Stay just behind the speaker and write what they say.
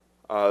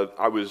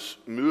I was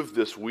moved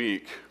this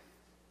week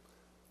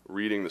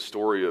reading the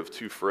story of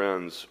two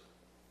friends,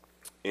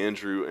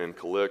 Andrew and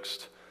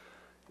Calixt,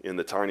 in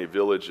the tiny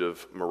village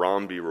of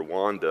Murambi,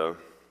 Rwanda.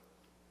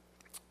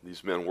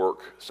 These men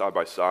work side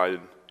by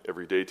side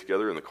every day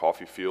together in the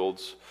coffee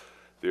fields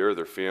there.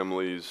 Their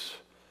families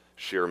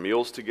share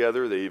meals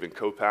together. They even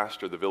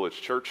co-pastor the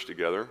village church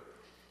together.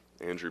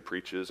 Andrew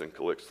preaches and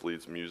Calixt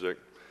leads music.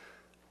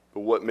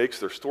 But what makes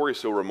their story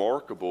so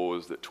remarkable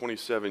is that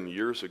 27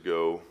 years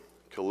ago,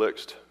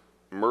 Calixt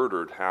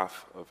murdered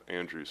half of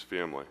Andrew's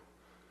family.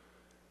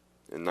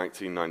 In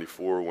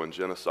 1994, when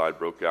genocide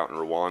broke out in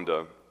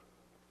Rwanda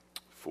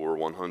for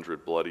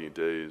 100 bloody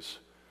days,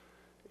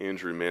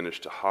 Andrew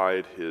managed to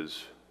hide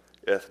his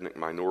ethnic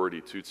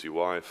minority Tutsi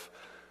wife,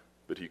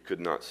 but he could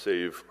not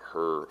save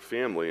her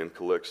family, and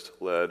Calixt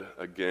led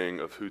a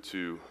gang of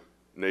Hutu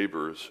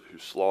neighbors who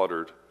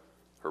slaughtered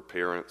her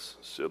parents,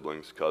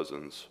 siblings,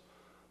 cousins,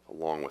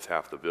 along with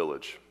half the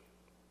village.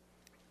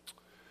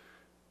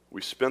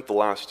 We spent the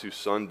last two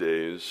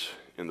Sundays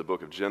in the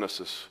book of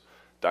Genesis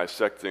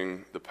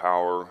dissecting the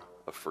power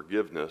of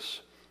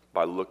forgiveness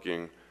by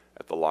looking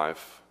at the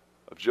life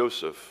of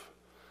Joseph.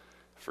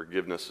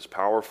 Forgiveness is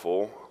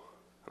powerful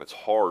and it's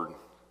hard,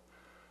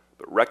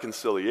 but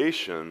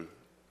reconciliation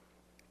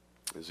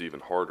is even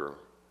harder.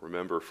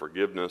 Remember,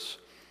 forgiveness,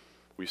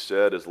 we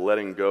said, is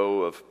letting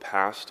go of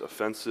past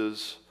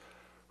offenses.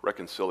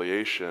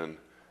 Reconciliation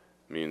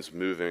means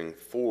moving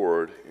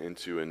forward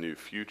into a new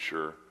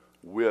future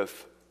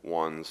with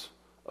one's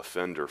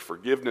offender.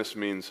 Forgiveness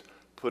means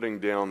putting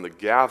down the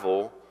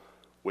gavel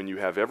when you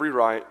have every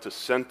right to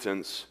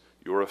sentence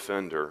your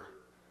offender.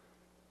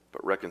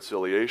 But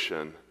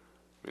reconciliation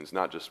means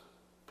not just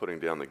putting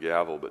down the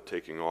gavel, but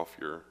taking off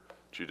your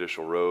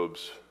judicial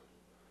robes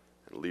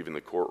and leaving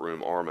the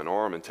courtroom arm in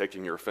arm and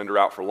taking your offender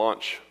out for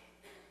lunch.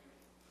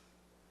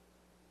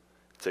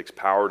 It takes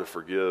power to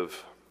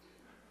forgive.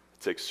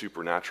 It takes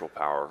supernatural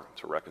power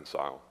to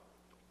reconcile.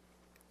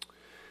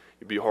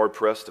 You'd be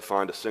hard-pressed to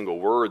find a single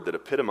word that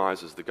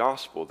epitomizes the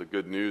gospel, the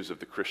good news of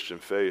the Christian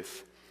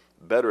faith,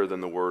 better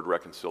than the word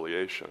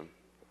reconciliation.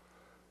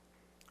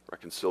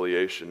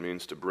 Reconciliation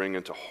means to bring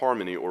into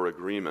harmony or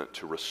agreement,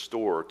 to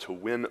restore, to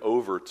win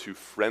over to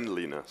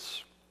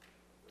friendliness.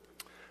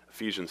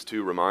 Ephesians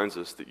 2 reminds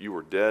us that you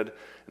were dead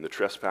in the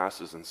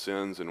trespasses and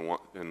sins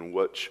in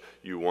which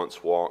you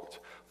once walked,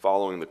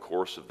 following the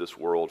course of this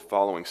world,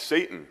 following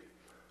Satan,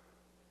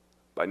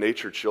 by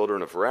nature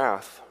children of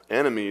wrath,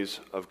 enemies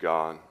of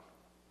God.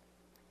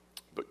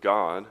 But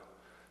God,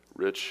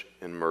 rich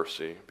in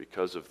mercy,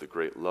 because of the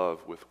great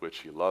love with which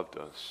He loved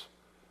us,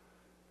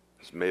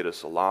 has made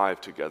us alive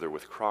together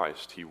with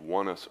Christ. He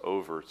won us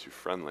over to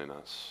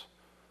friendliness.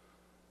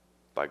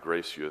 By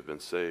grace you have been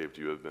saved.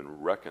 You have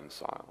been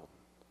reconciled.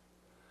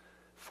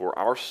 For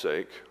our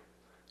sake,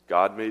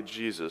 God made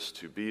Jesus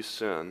to be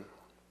sin,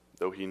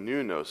 though He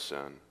knew no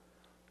sin,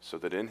 so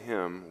that in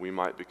Him we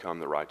might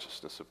become the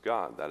righteousness of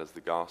God. That is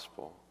the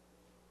gospel.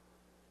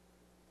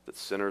 That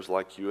sinners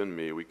like you and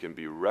me, we can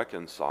be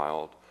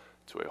reconciled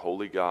to a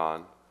holy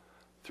God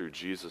through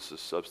Jesus'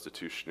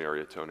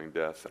 substitutionary atoning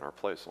death in our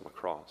place on the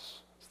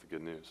cross. That's the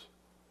good news.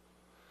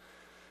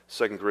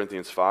 2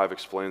 Corinthians 5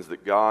 explains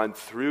that God,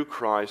 through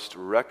Christ,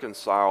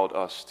 reconciled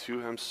us to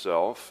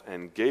Himself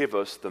and gave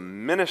us the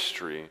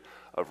ministry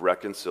of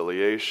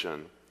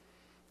reconciliation.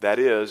 That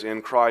is,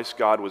 in Christ,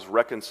 God was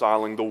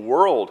reconciling the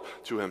world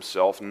to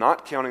Himself,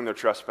 not counting their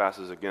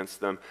trespasses against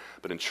them,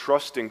 but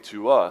entrusting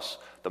to us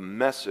the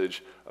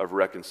message of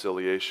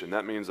reconciliation.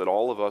 That means that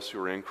all of us who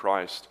are in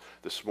Christ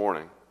this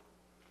morning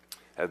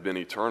have been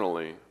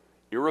eternally,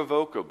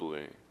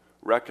 irrevocably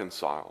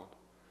reconciled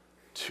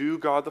to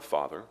God the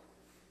Father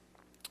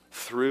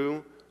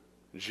through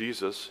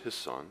Jesus, His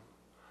Son,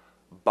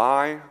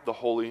 by the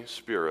Holy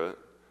Spirit,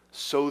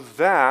 so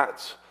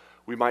that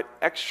we might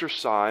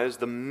exercise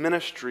the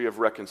ministry of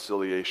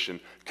reconciliation,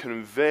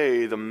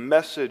 convey the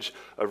message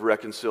of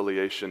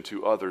reconciliation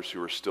to others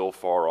who are still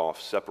far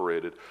off,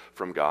 separated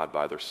from God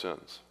by their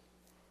sins.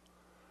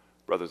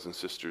 Brothers and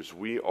sisters,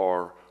 we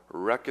are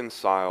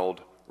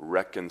reconciled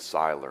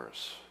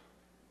reconcilers.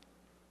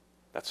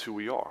 That's who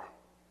we are.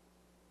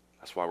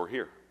 That's why we're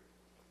here.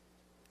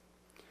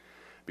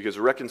 Because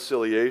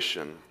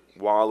reconciliation,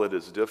 while it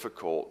is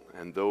difficult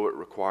and though it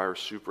requires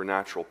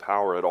supernatural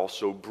power, it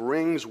also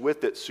brings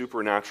with it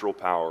supernatural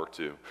power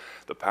too.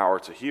 The power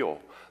to heal,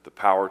 the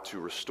power to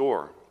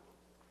restore.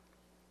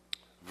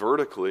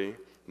 Vertically,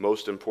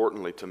 most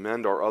importantly, to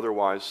mend our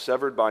otherwise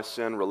severed by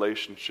sin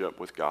relationship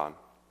with God.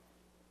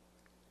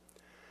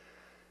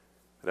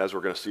 And as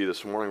we're going to see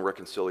this morning,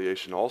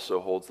 reconciliation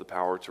also holds the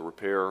power to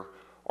repair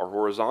our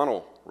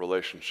horizontal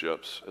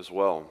relationships as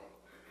well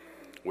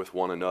with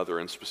one another.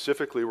 And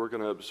specifically, we're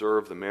going to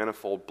observe the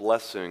manifold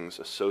blessings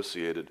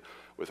associated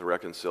with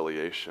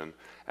reconciliation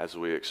as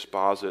we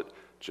exposit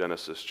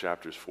Genesis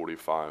chapters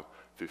 45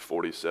 through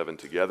 47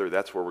 together.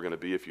 That's where we're going to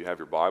be. If you have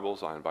your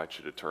Bibles, I invite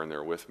you to turn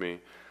there with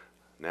me.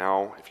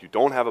 Now, if you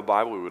don't have a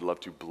Bible, we would love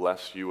to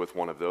bless you with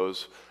one of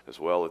those as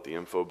well at the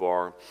info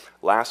bar.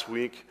 Last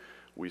week,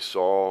 We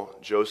saw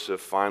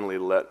Joseph finally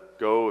let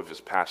go of his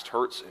past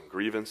hurts and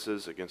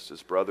grievances against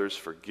his brothers,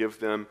 forgive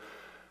them,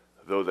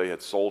 though they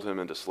had sold him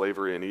into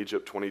slavery in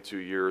Egypt 22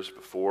 years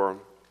before.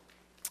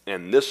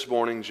 And this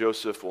morning,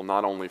 Joseph will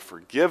not only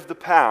forgive the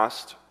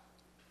past,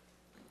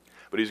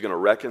 but he's going to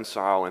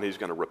reconcile and he's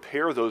going to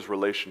repair those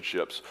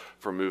relationships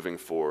for moving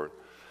forward.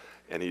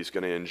 And he's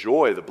going to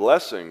enjoy the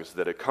blessings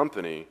that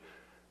accompany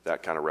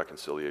that kind of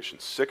reconciliation.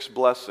 6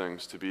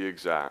 blessings, to be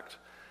exact,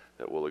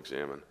 that we'll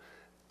examine.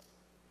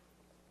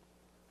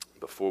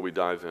 Before we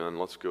dive in,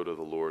 let's go to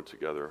the Lord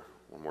together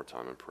one more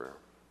time in prayer.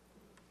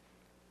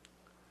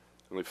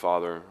 Heavenly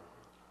Father,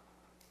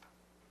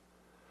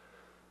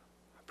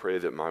 I pray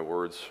that my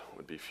words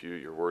would be few,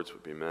 your words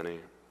would be many.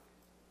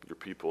 Your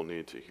people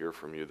need to hear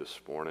from you this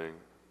morning,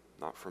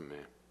 not from me.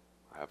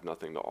 I have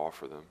nothing to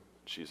offer them.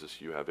 Jesus,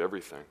 you have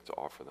everything to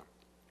offer them.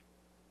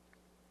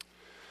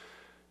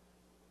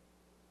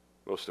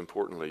 Most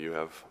importantly, you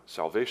have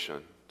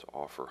salvation to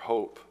offer,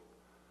 hope,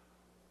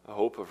 a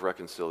hope of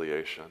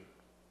reconciliation.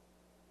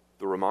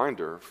 The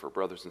reminder for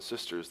brothers and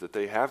sisters that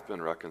they have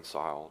been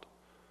reconciled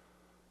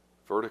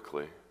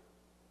vertically.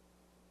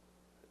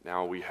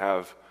 Now we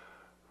have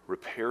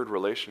repaired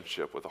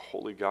relationship with a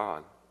holy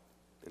God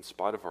in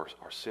spite of our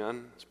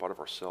sin, in spite of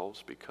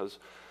ourselves, because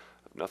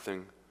of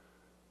nothing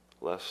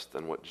less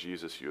than what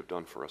Jesus, you have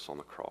done for us on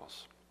the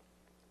cross.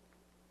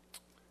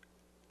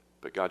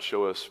 But God,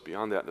 show us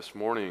beyond that this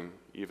morning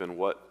even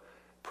what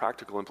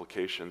practical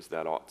implications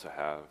that ought to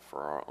have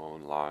for our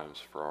own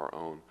lives, for our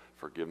own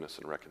forgiveness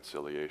and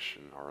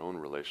reconciliation, our own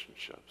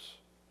relationships.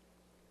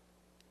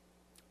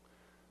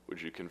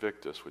 Would you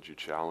convict us? Would you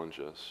challenge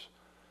us?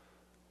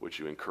 Would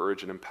you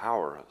encourage and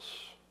empower us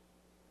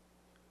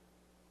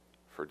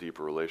for a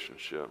deeper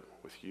relationship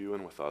with you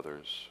and with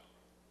others,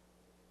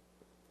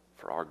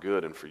 for our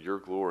good and for your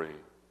glory?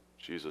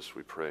 Jesus,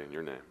 we pray in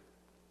your name.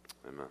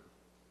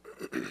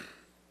 Amen.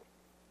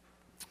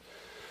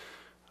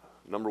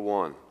 Number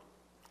 1.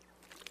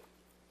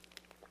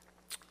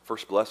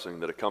 First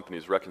blessing that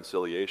accompanies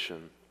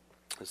reconciliation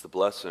is the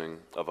blessing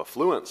of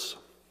affluence.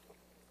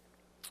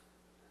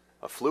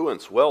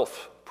 Affluence,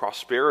 wealth,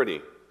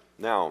 prosperity.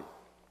 Now,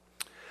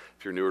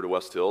 if you're newer to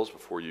West Hills,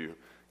 before you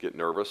get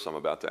nervous, I'm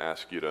about to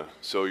ask you to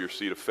sow your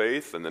seed of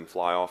faith and then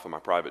fly off in my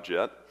private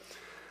jet.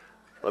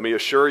 Let me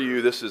assure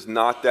you, this is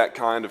not that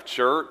kind of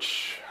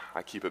church.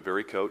 I keep it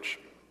very coach.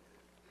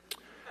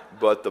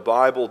 But the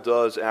Bible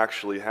does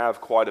actually have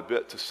quite a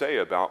bit to say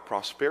about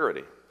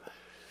prosperity.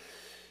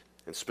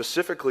 And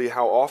specifically,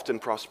 how often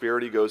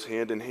prosperity goes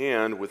hand in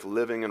hand with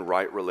living in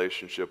right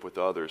relationship with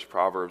others.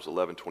 Proverbs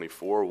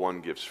 11:24,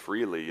 one gives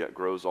freely, yet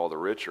grows all the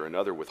richer.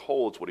 Another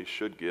withholds what he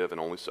should give and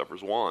only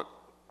suffers want.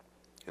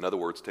 In other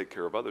words, take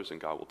care of others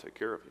and God will take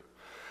care of you.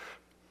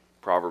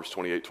 Proverbs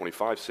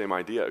 28:25, same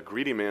idea. A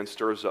greedy man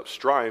stirs up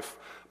strife,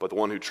 but the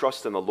one who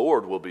trusts in the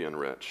Lord will be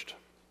enriched.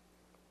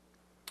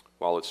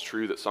 While it's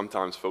true that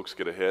sometimes folks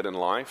get ahead in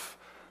life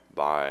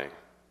by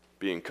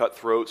being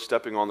cutthroat,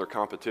 stepping on their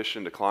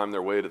competition to climb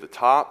their way to the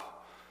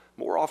top,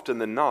 more often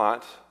than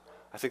not,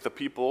 I think the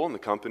people and the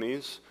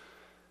companies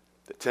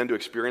that tend to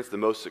experience the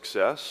most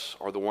success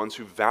are the ones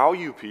who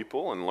value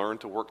people and learn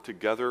to work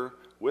together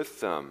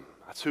with them.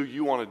 That's who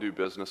you want to do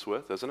business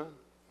with, isn't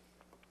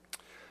it?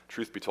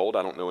 Truth be told,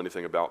 I don't know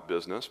anything about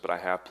business, but I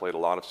have played a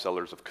lot of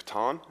Settlers of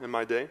Catan in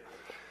my day.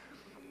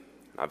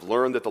 I've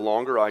learned that the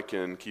longer I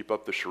can keep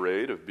up the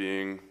charade of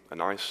being a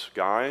nice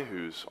guy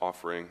who's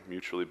offering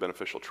mutually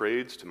beneficial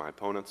trades to my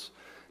opponents,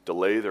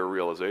 delay their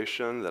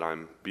realization that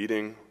I'm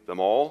beating them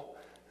all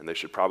and they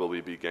should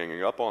probably be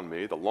ganging up on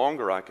me, the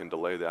longer I can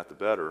delay that, the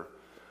better,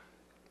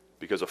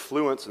 because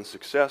affluence and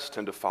success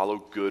tend to follow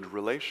good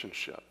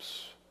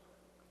relationships.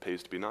 It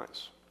pays to be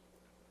nice.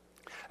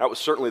 That was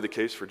certainly the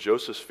case for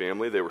Joseph's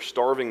family. They were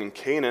starving in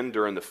Canaan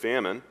during the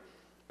famine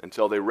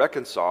until they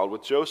reconciled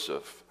with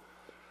Joseph.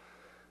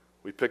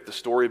 We pick the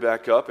story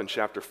back up in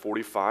chapter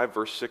 45,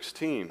 verse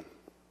 16.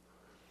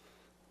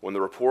 When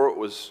the report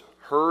was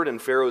heard in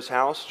Pharaoh's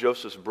house,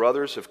 Joseph's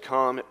brothers have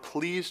come. It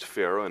pleased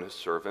Pharaoh and his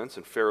servants,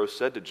 and Pharaoh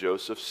said to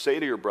Joseph, say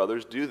to your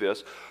brothers, do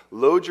this,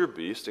 load your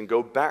beast and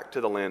go back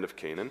to the land of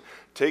Canaan.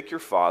 Take your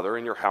father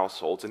and your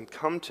households and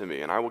come to me,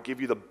 and I will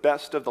give you the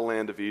best of the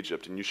land of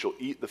Egypt, and you shall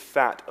eat the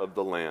fat of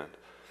the land.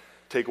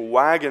 Take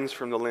wagons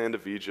from the land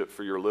of Egypt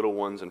for your little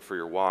ones and for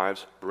your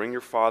wives. Bring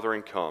your father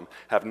and come.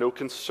 Have no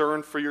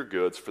concern for your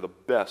goods, for the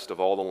best of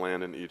all the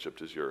land in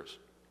Egypt is yours.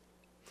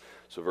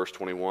 So verse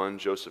 21,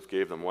 Joseph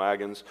gave them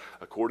wagons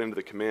according to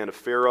the command of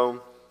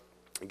Pharaoh,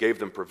 and gave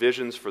them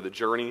provisions for the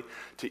journey.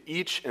 To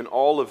each and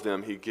all of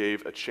them he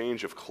gave a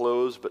change of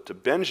clothes, but to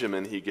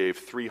Benjamin he gave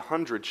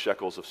 300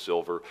 shekels of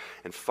silver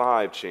and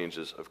 5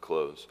 changes of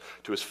clothes.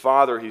 To his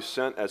father he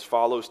sent as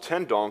follows: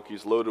 10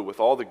 donkeys loaded with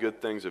all the good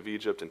things of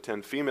Egypt, and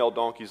 10 female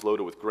donkeys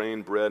loaded with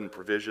grain, bread, and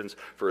provisions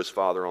for his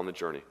father on the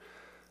journey.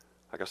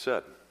 Like I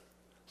said,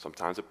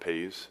 sometimes it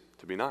pays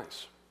to be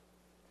nice.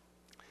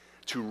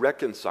 to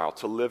reconcile,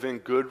 to live in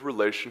good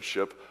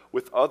relationship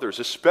with others,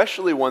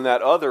 especially when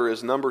that other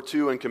is number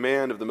 2 in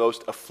command of the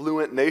most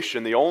affluent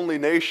nation, the only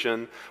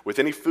nation with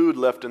any food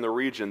left in the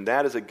region.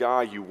 That is a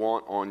guy you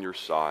want on your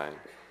side.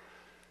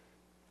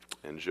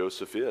 And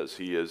Joseph is.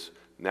 He is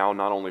now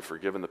not only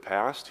forgiven the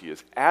past, he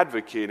is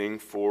advocating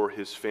for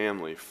his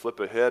family.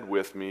 Flip ahead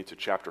with me to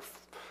chapter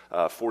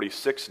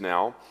 46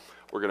 now.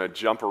 We're going to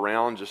jump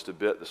around just a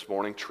bit this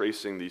morning,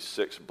 tracing these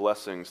 6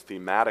 blessings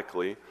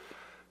thematically.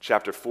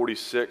 Chapter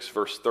 46,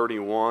 verse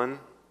 31.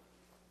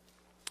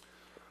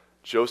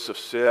 Joseph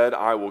said,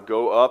 I will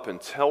go up and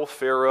tell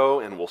Pharaoh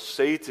and will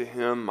say to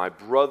him, my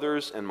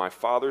brothers and my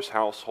father's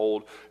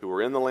household who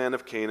are in the land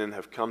of Canaan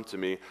have come to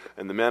me,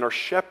 and the men are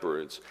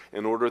shepherds,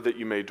 in order that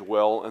you may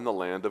dwell in the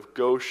land of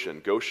Goshen.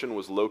 Goshen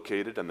was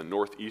located on the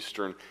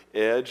northeastern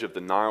edge of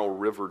the Nile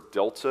River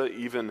Delta.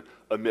 Even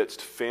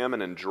amidst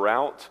famine and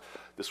drought,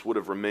 this would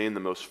have remained the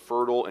most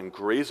fertile and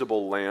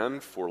grazable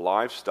land for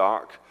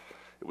livestock.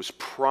 It was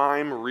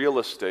prime real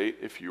estate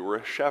if you were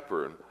a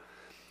shepherd.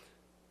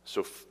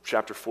 So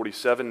chapter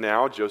 47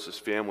 now, Joseph's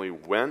family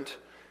went,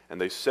 and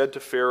they said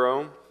to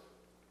Pharaoh,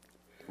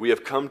 we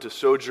have come to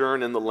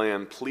sojourn in the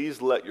land.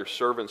 Please let your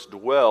servants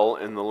dwell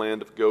in the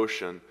land of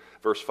Goshen.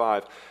 Verse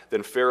 5,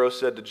 then Pharaoh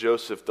said to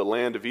Joseph, the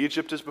land of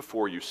Egypt is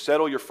before you.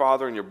 Settle your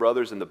father and your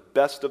brothers in the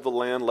best of the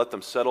land. Let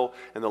them settle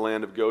in the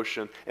land of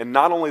Goshen. And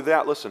not only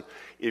that, listen,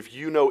 if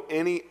you know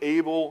any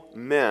able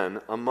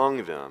men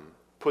among them,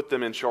 put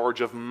them in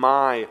charge of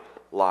my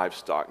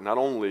livestock. Not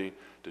only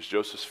does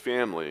Joseph's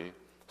family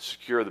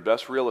secure the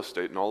best real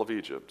estate in all of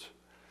Egypt,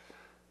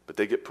 but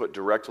they get put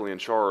directly in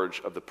charge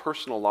of the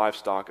personal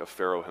livestock of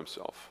Pharaoh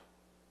himself.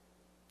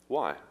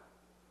 Why?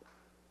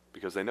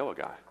 Because they know a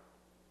guy.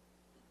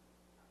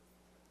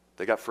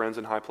 They got friends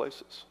in high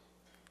places.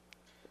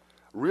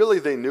 Really,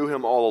 they knew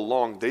him all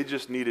along. They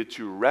just needed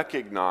to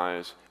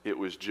recognize it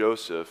was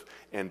Joseph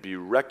and be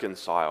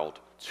reconciled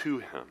to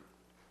him.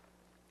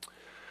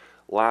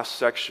 Last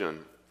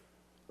section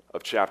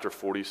of chapter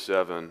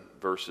 47,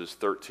 verses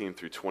 13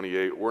 through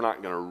 28. We're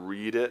not going to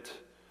read it,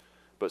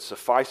 but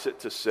suffice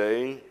it to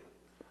say,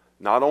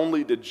 not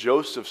only did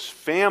Joseph's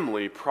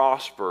family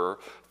prosper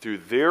through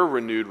their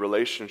renewed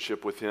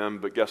relationship with him,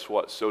 but guess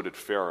what? So did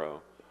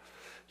Pharaoh.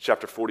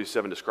 Chapter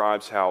 47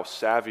 describes how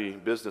savvy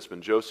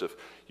businessman Joseph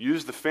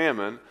used the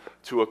famine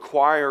to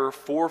acquire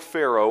for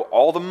Pharaoh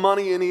all the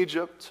money in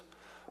Egypt,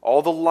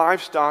 all the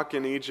livestock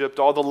in Egypt,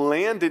 all the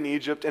land in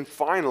Egypt, and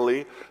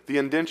finally, the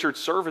indentured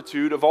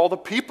servitude of all the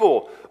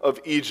people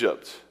of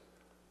Egypt.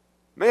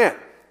 Man,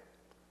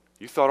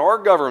 you thought our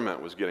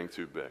government was getting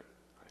too big,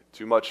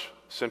 too much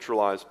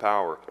centralized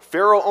power.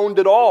 Pharaoh owned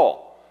it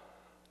all,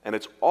 and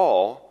it's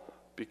all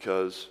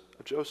because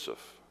of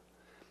Joseph.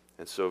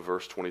 And so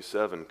verse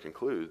 27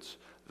 concludes,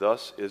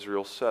 thus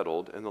Israel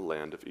settled in the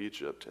land of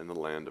Egypt, in the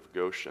land of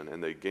Goshen,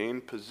 and they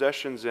gained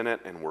possessions in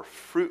it and were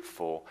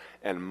fruitful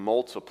and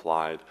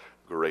multiplied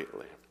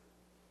greatly.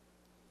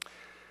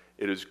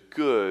 It is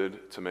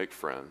good to make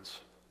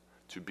friends,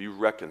 to be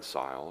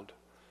reconciled,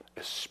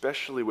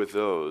 especially with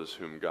those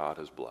whom God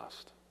has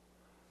blessed.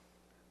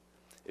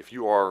 If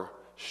you are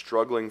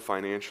struggling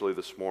financially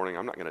this morning,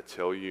 I'm not going to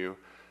tell you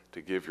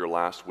to give your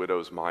last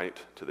widow's mite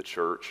to the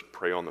church,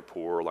 pray on the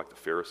poor like the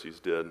Pharisees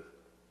did.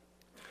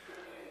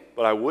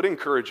 But I would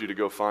encourage you to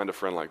go find a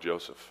friend like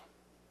Joseph.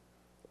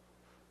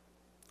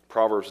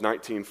 Proverbs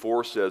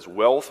 19:4 says,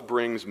 wealth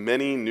brings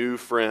many new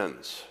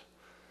friends.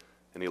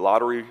 Any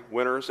lottery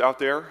winners out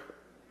there?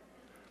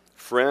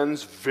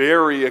 Friends,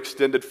 very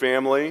extended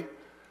family,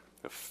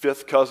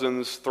 5th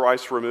cousins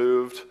thrice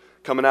removed,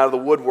 coming out of the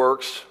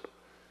woodworks.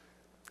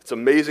 It's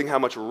amazing how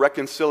much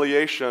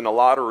reconciliation a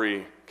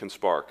lottery can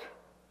spark.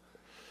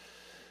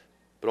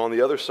 But on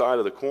the other side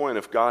of the coin,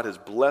 if God has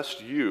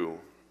blessed you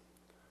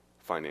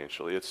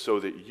financially, it's so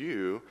that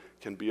you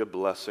can be a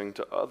blessing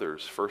to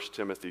others. 1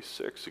 Timothy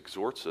 6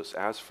 exhorts us,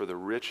 as for the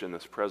rich in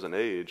this present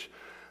age,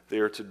 they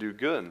are to do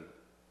good,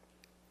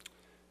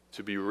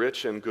 to be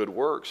rich in good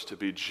works, to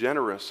be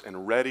generous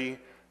and ready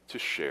to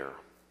share.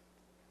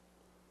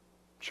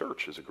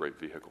 Church is a great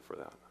vehicle for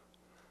that.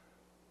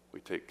 We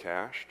take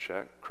cash,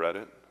 check,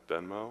 credit,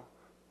 Venmo,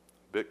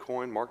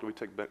 Bitcoin. Mark, do we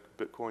take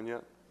Bitcoin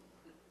yet?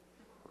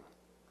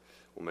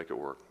 We'll make it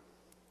work.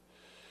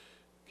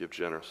 Give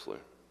generously.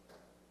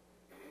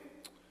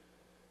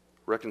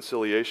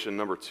 Reconciliation,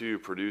 number 2,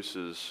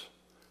 produces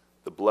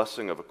the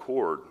blessing of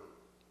accord.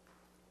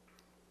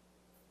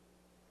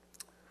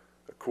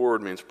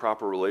 Accord means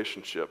proper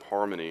relationship,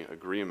 harmony,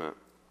 agreement.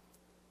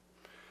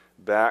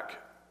 Back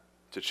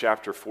to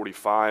chapter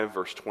 45,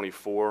 verse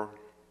 24,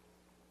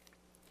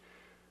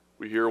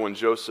 we hear when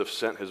Joseph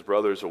sent his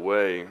brothers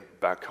away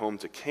back home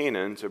to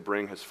Canaan to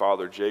bring his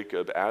father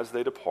Jacob, as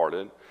they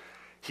departed,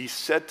 he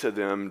said to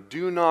them,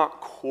 do not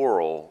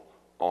quarrel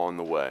on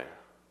the way.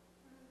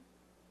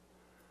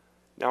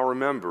 Now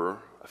remember,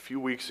 a few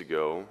weeks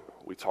ago,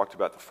 we talked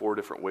about the 4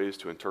 different ways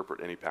to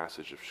interpret any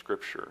passage of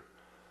Scripture.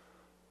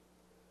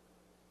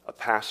 A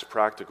past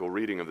practical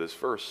reading of this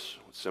verse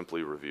would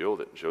simply reveal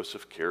that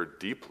Joseph cared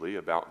deeply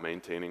about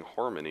maintaining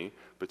harmony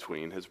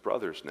between his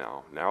brothers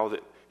now. Now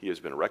that he has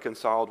been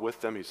reconciled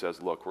with them, he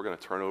says, look, we're going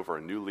to turn over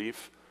a new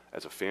leaf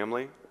as a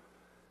family.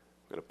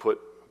 We're going to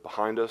put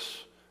behind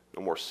us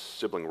no more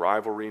sibling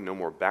rivalry, no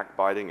more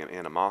backbiting and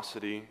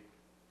animosity.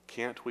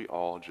 Can't we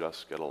all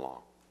just get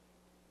along?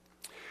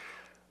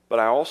 But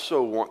I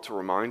also want to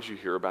remind you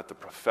here about the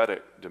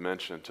prophetic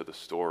dimension to the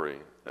story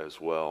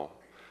as well.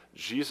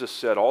 Jesus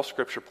said all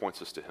Scripture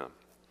points us to him.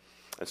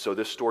 And so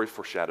this story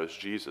foreshadows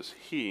Jesus.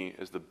 He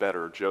is the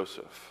better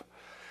Joseph.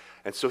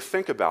 And so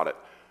think about it.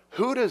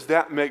 Who does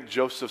that make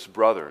Joseph's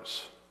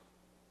brothers?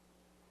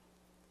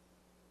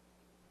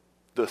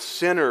 The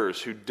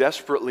sinners who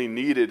desperately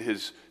needed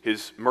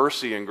his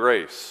mercy and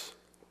grace.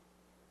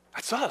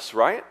 That's us,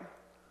 right?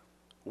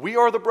 We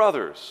are the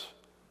brothers.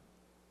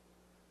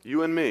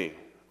 You and me.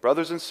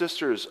 Brothers and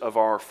sisters of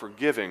our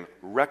forgiving,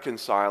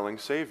 reconciling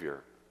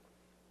Savior.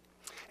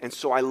 And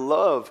so I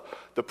love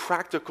the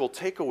practical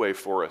takeaway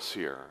for us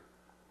here.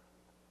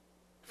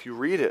 If you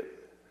read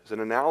it as an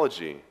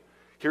analogy,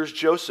 here's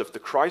Joseph, the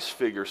Christ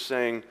figure,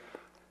 saying,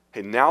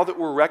 hey, now that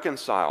we're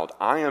reconciled,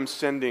 I am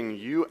sending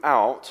you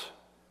out,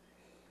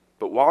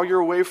 but while you're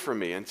away from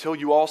me, until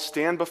you all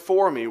stand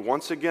before me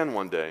once again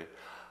one day,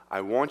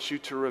 I want you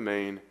to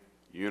remain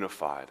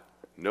unified.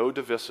 No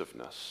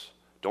divisiveness.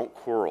 Don't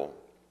quarrel.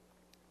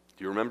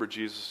 Do you remember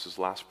Jesus'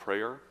 last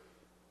prayer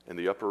in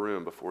the upper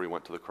room before he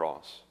went to the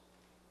cross?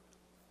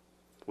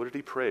 What did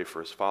he pray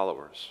for his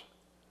followers?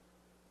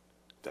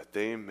 That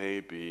they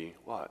may be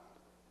what?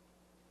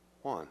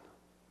 One.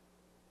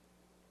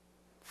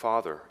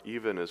 Father,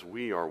 even as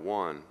we are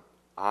one,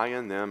 I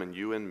and them and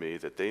you and me,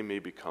 that they may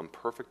become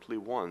perfectly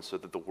one, so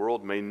that the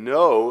world may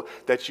know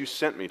that you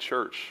sent me,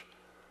 church.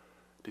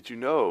 Did you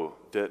know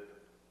that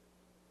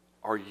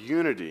our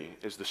unity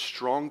is the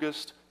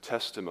strongest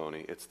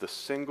testimony? It's the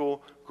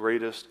single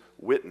greatest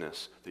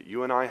witness that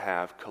you and I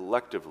have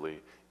collectively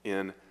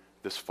in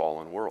this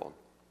fallen world.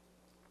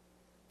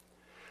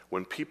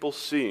 When people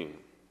see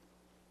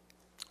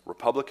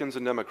Republicans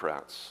and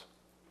Democrats,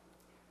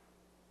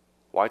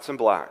 whites and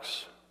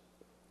blacks,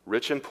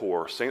 rich and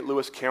poor, St.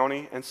 Louis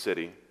County and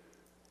city,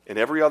 and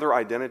every other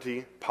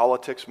identity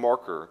politics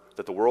marker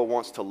that the world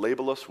wants to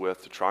label us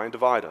with to try and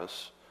divide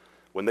us,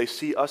 when they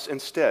see us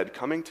instead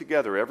coming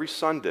together every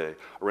Sunday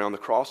around the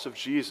cross of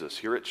Jesus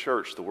here at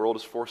church, the world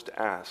is forced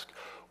to ask,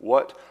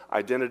 what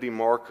identity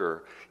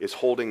marker is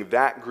holding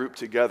that group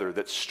together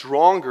that's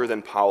stronger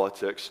than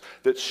politics,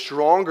 that's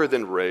stronger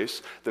than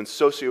race, than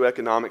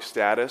socioeconomic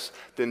status,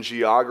 than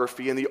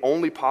geography, and the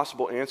only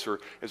possible answer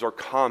is our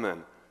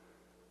common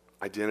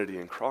identity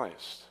in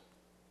Christ.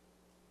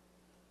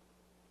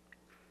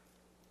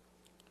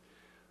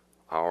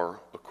 Our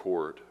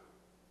accord.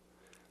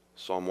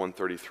 Psalm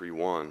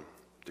 133:1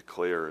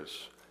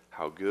 declares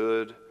how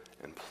good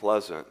and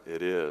pleasant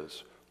it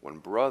is when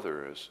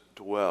brothers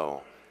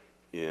dwell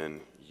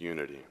in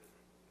unity.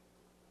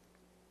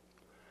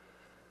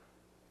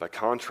 By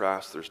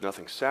contrast, there's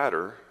nothing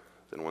sadder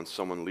than when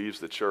someone leaves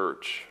the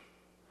church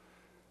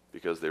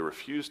because they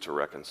refuse to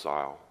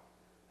reconcile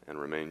and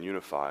remain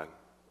unified.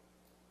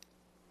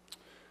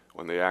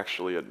 When they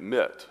actually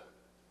admit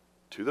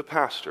to the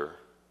pastor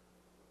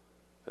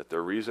that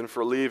their reason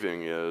for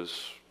leaving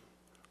is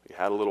we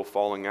had a little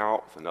falling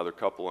out with another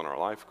couple in our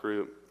life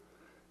group,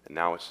 and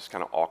now it's just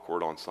kind of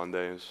awkward on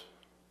Sundays.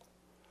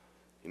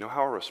 You know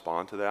how I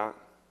respond to that?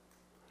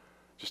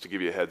 Just to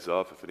give you a heads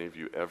up, if any of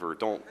you ever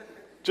don't,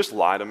 just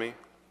lie to me.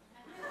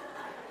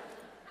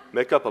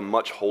 Make up a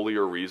much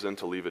holier reason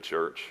to leave a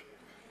church.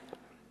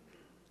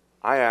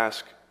 I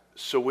ask,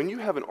 so when you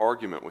have an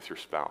argument with your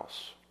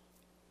spouse,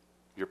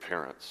 your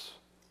parents,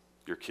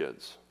 your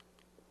kids,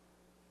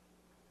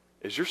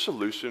 is your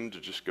solution to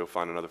just go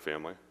find another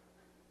family?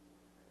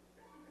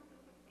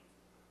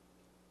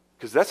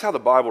 Because that's how the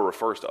Bible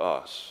refers to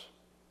us.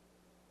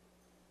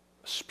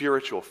 A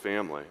spiritual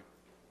family.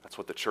 That's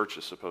what the church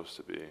is supposed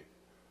to be.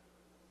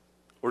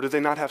 Or do they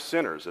not have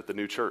sinners at the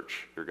new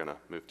church you're going to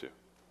move to?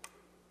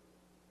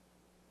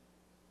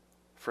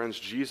 Friends,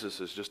 Jesus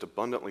is just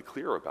abundantly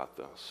clear about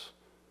this.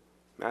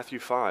 Matthew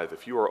 5,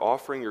 if you are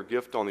offering your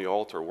gift on the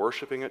altar,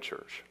 worshiping at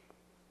church,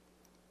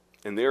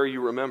 and there you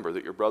remember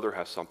that your brother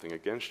has something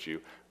against you,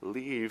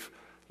 leave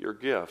your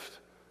gift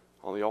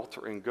on the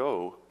altar and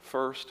go.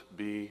 First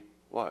be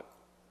what?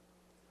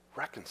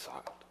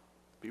 Reconciled.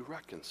 Be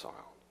reconciled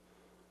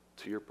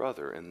to your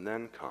brother and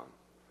then come.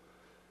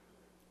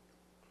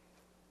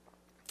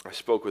 I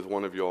spoke with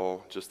one of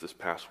y'all just this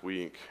past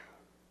week.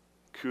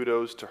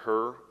 Kudos to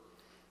her,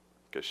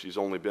 because she's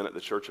only been at the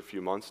church a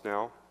few months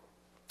now.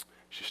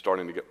 She's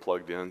starting to get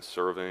plugged in,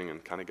 serving,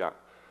 and kind of got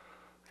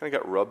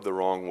rubbed the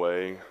wrong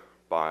way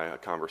by a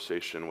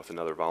conversation with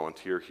another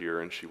volunteer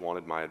here, and she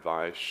wanted my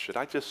advice. Should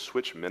I just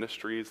switch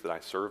ministries that I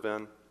serve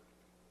in?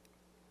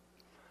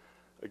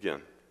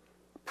 Again,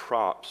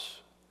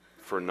 props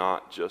for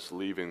not just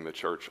leaving the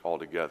church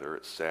altogether.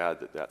 It's sad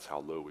that that's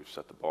how low we've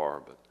set the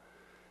bar, but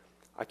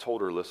I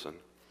told her, listen,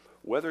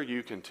 whether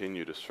you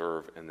continue to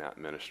serve in that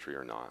ministry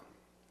or not,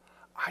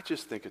 I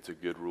just think it's a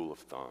good rule of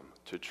thumb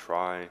to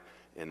try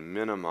and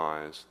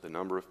minimize the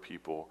number of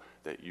people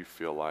that you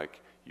feel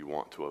like you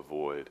want to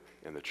avoid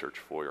in the church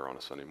foyer on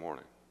a Sunday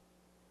morning.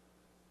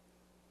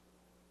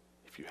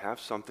 If you have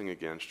something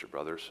against your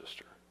brother or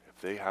sister,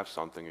 if they have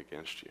something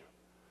against you,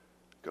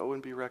 go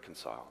and be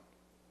reconciled.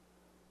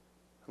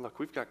 And look,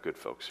 we've got good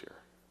folks here.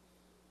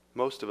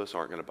 Most of us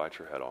aren't going to bite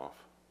your head off.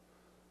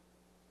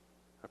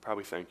 I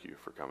probably thank you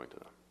for coming to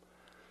them.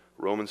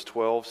 Romans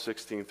 12,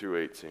 16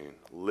 through 18.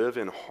 Live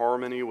in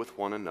harmony with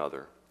one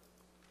another.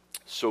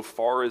 So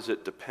far as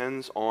it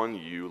depends on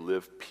you,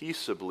 live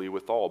peaceably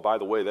with all. By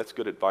the way, that's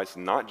good advice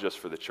not just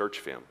for the church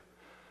family.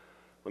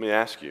 Let me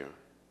ask you,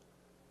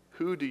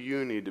 who do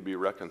you need to be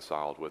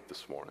reconciled with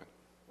this morning?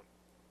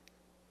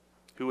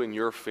 Who in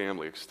your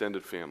family,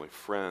 extended family,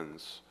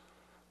 friends,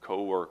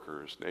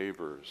 co-workers,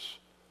 neighbors,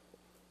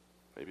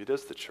 maybe it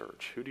is the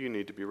church. Who do you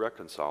need to be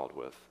reconciled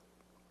with?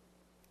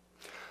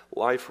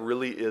 Life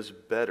really is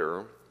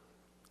better,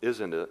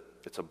 isn't it?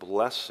 It's a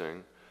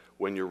blessing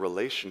when your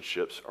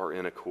relationships are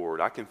in accord.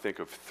 I can think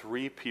of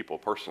 3 people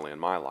personally in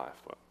my life,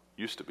 well,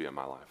 used to be in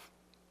my life,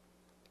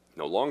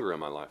 no longer in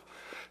my life,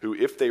 who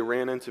if they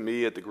ran into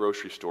me at the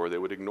grocery store, they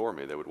would ignore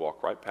me. They would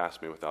walk right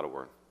past me without a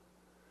word.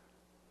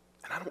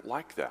 And I don't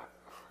like that.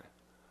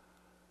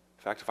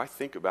 In fact, if I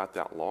think about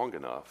that long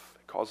enough,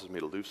 it causes me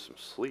to lose some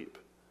sleep.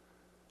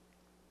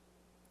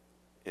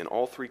 In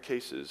all 3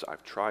 cases,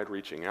 I've tried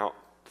reaching out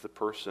to the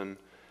person,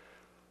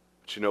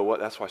 but you know what?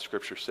 That's why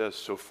Scripture says,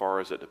 so far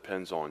as it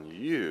depends on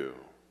you,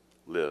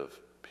 live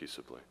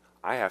peaceably.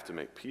 I have to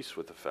make peace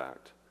with the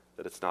fact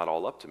that it's not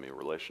all up to me.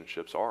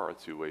 Relationships are a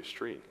two-way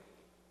street.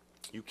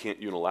 You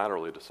can't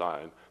unilaterally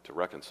decide to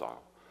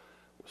reconcile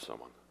with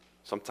someone.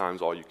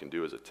 Sometimes all you can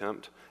do is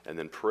attempt and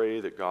then pray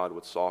that God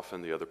would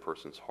soften the other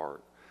person's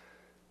heart.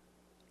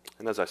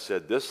 And as I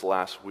said this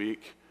last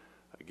week,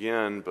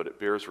 again, but it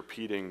bears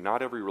repeating,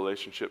 not every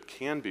relationship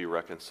can be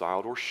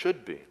reconciled or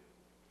should be.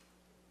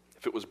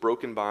 If it was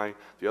broken by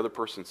the other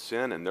person's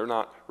sin and they're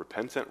not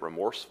repentant,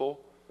 remorseful,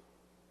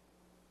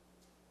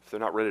 if they're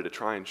not ready to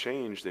try and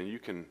change, then you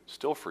can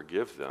still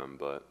forgive them,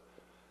 but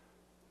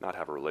not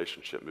have a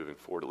relationship moving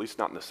forward, at least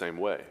not in the same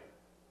way.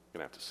 You're going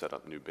to have to set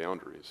up new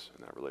boundaries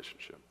in that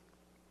relationship.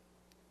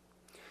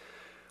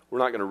 We're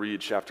not going to read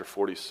chapter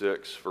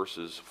 46,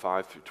 verses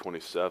 5 through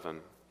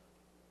 27.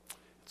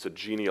 It's a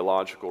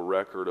genealogical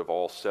record of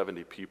all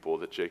 70 people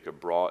that Jacob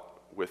brought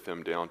with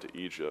him down to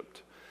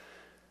Egypt.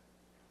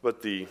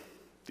 But the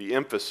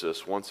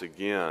emphasis, once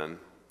again,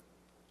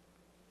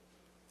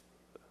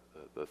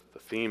 the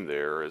theme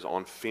there is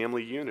on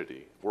family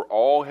unity. We're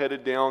all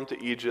headed down to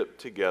Egypt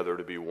together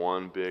to be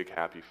one big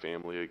happy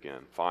family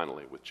again,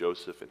 finally, with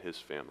Joseph and his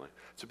family.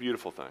 It's a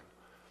beautiful thing.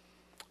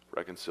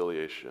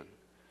 Reconciliation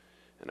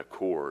and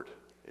accord.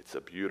 It's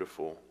a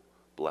beautiful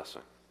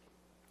blessing.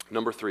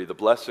 Number 3, the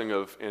blessing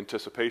of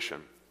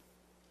anticipation.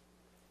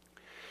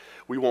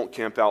 We won't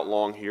camp out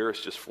long here.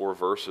 It's just 4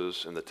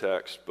 verses in the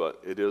text, but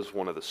it is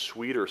one of the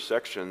sweeter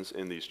sections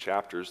in these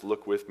chapters.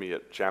 Look with me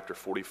at chapter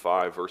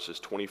 45, verses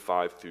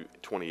 25 through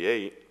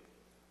 28.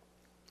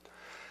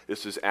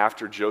 This is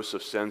after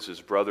Joseph sends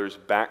his brothers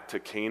back to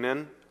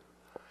Canaan.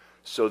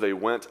 So they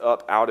went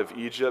up out of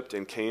Egypt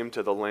and came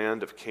to the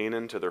land of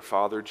Canaan to their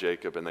father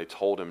Jacob, and they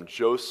told him,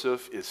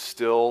 Joseph is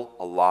still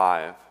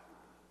alive,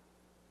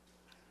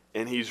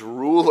 and he's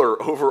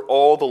ruler over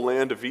all the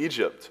land of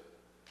Egypt.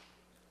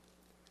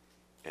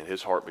 And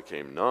his heart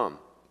became numb,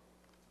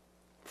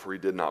 for he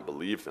did not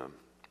believe them.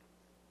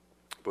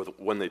 But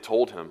when they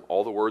told him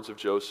all the words of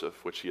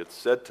Joseph, which he had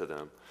said to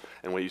them,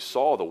 and when he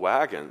saw the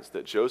wagons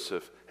that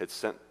Joseph had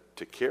sent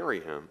to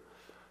carry him,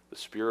 the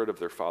spirit of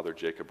their father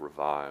Jacob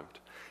revived.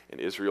 And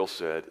Israel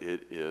said,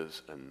 it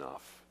is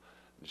enough.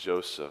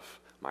 Joseph,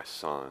 my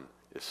son,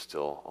 is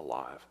still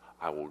alive.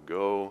 I will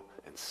go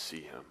and see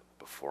him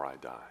before I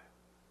die.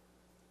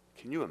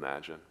 Can you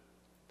imagine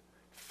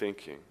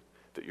thinking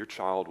that your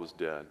child was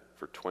dead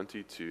for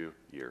 22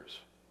 years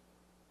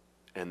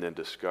and then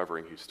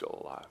discovering he's still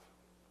alive?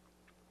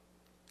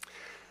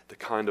 The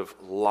kind of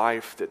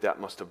life that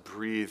must have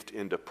breathed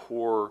into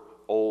poor,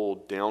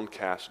 old,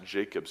 downcast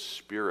Jacob's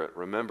spirit.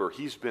 Remember,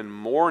 he's been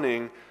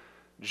mourning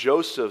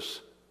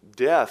Joseph's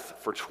death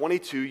for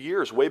 22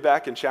 years. Way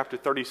back in chapter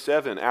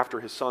 37, after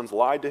his sons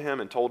lied to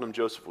him and told him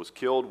Joseph was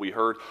killed, we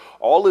heard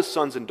all his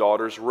sons and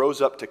daughters rose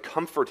up to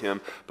comfort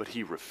him, but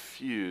he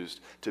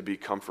refused to be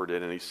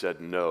comforted, and he said,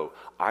 no,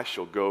 I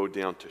shall go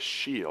down to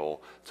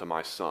Sheol to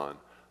my son,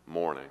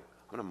 mourning.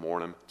 I'm going to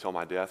mourn him till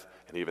my death,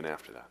 and even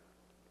after that.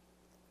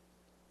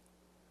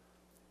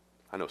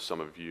 I know some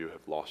of you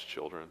have lost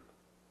children.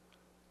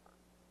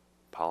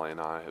 Polly and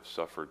I have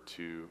suffered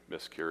 2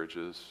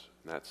 miscarriages,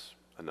 and that's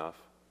enough.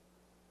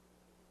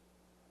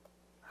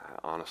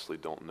 I honestly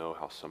don't know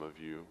how some of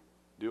you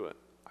do it.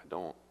 I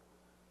don't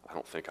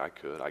think I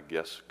could. I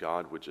guess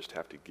God would just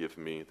have to give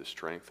me the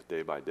strength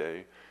day by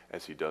day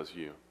as he does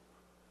you.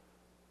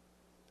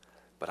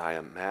 But I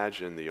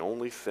imagine the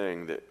only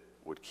thing that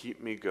would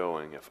keep me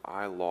going if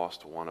I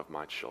lost one of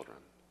my children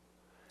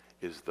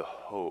is the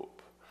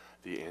hope,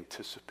 the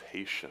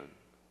anticipation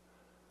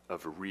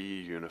of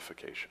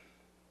reunification,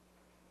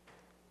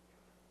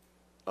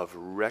 of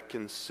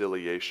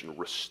reconciliation,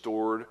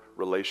 restored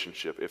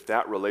relationship. If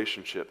that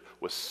relationship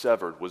was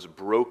severed, was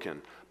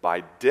broken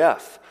by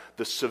death,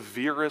 the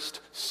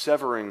severest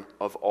severing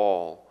of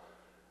all,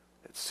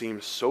 it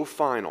seems so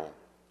final.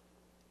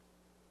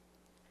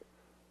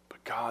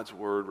 But God's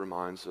word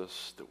reminds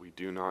us that we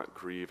do not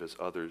grieve as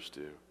others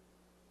do,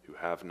 who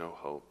have no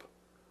hope.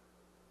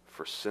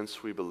 For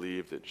since we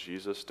believe that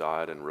Jesus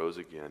died and rose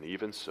again,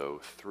 even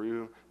so,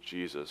 through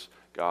Jesus,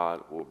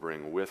 God will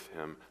bring with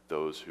him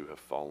those who have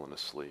fallen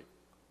asleep.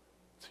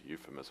 It's a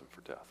euphemism for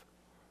death.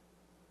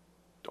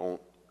 Don't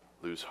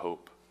lose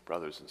hope,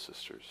 brothers and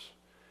sisters,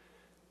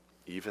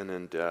 even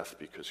in death,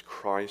 because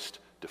Christ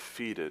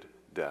defeated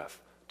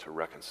death to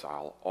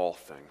reconcile all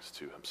things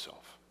to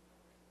himself.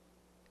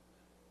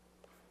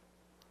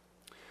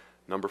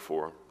 Number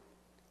 4,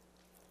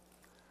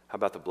 how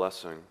about the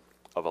blessing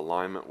of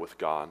alignment with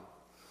God?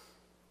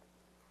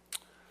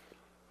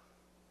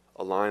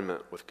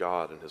 Alignment with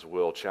God and his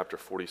will. Chapter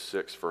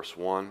 46, verse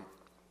 1.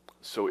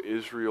 So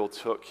Israel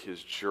took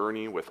his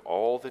journey with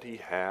all that he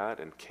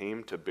had and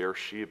came to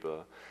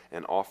Beersheba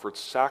and offered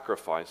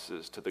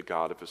sacrifices to the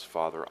God of his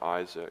father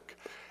Isaac.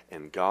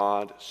 And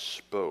God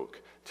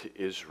spoke to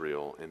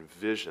Israel in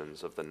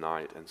visions of the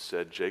night and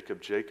said,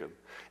 Jacob, Jacob.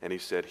 And he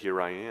said,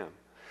 Here I am.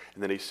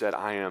 And then he said,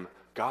 I am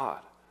God,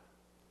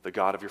 the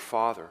God of your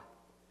father.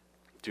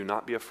 Do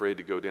not be afraid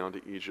to go down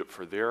to Egypt,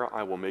 for there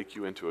I will make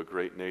you into a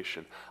great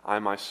nation. I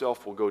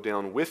myself will go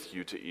down with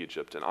you to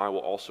Egypt, and I will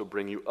also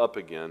bring you up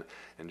again,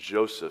 and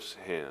Joseph's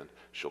hand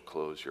shall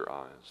close your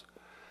eyes.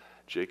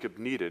 Jacob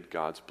needed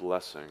God's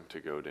blessing to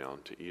go down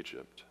to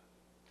Egypt.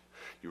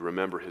 You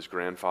remember his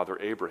grandfather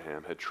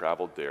Abraham had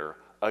traveled there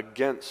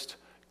against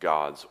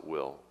God's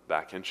will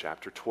back in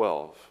chapter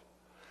 12,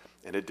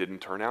 and it didn't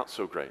turn out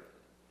so great.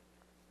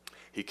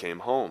 He came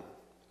home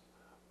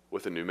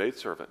with a new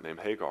maidservant named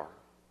Hagar.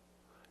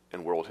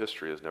 And world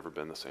history has never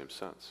been the same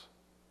since.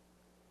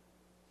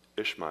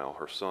 Ishmael,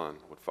 her son,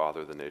 would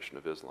father the nation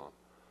of Islam.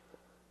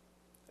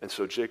 And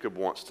so Jacob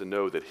wants to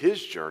know that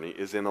his journey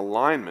is in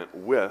alignment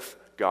with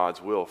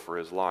God's will for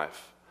his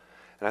life.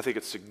 And I think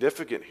it's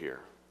significant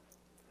here.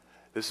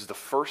 This is the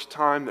first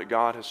time that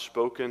God has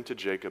spoken to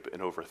Jacob in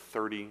over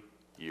 30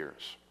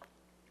 years.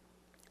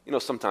 You know,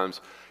 sometimes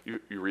you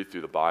read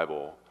through the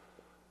Bible,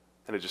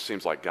 and it just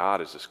seems like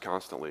God is just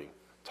constantly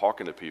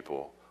talking to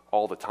people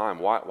all the time.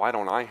 Why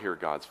don't I hear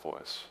God's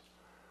voice?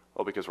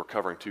 Well, because we're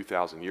covering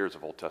 2,000 years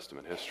of Old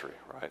Testament history,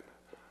 right?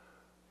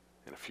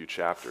 In a few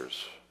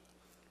chapters.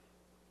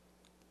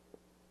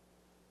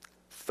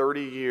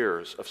 30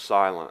 years of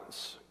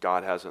silence.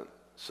 God hasn't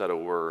said a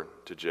word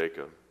to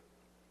Jacob.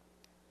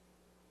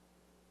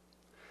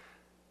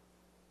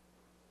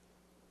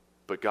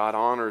 But God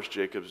honors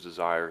Jacob's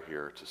desire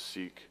here to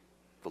seek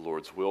the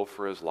Lord's will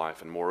for his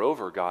life. And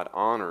moreover, God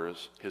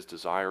honors his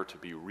desire to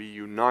be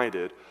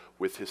reunited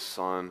with his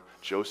son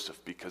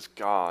Joseph, because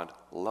God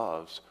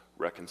loves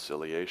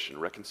reconciliation.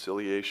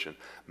 Reconciliation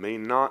may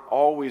not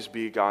always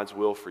be God's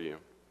will for you,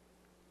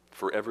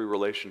 for every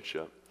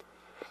relationship.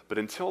 But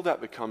until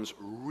that becomes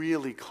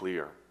really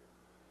clear,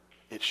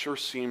 it sure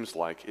seems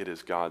like it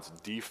is God's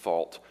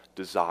default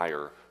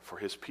desire for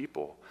his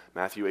people.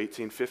 Matthew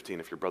 18:15,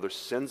 if your brother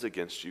sins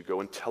against you,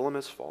 go and tell him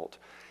his fault.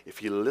 If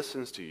he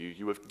listens to you,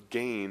 you have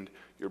gained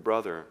your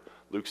brother.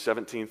 Luke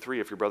 17:3,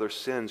 if your brother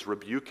sins,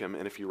 rebuke him,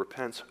 and if he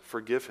repents,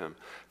 forgive him.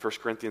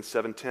 1 Corinthians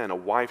 7:10, a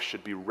wife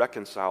should be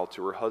reconciled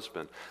to her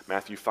husband.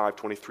 Matthew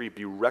 5:23,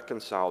 be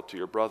reconciled to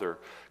your brother.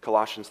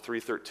 Colossians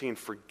 3:13,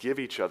 forgive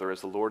each other as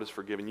the Lord has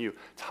forgiven you.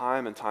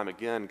 Time and time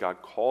again,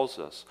 God calls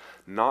us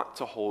not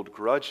to hold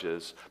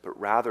grudges, but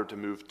rather to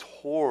move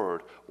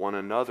toward one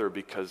another,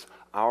 because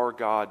our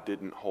God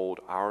didn't hold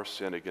our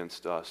sin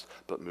against us,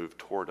 but moved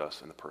toward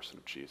us in the person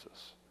of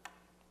Jesus.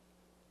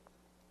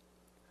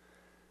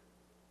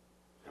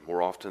 And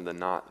more often than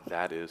not,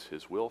 that is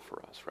his will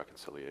for us,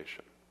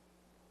 reconciliation.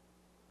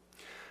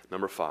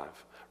 Number 5,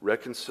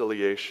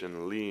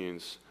 reconciliation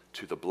leads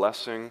to the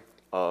blessing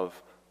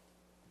of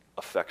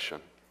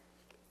affection.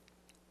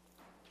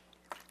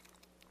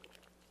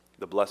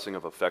 The blessing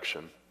of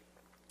affection.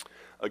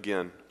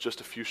 Again, just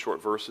a few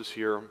short verses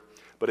here,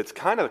 but it's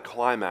kind of the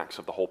climax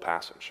of the whole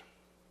passage.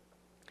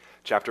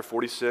 Chapter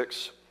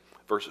 46,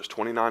 verses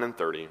 29 and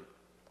 30.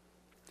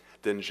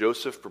 Then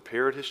Joseph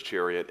prepared his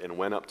chariot and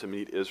went up to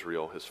meet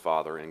Israel, his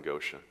father, in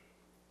Goshen.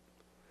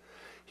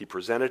 He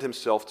presented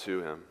himself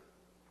to him,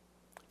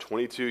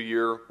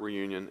 22-year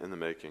reunion in the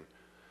making,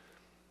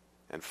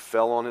 and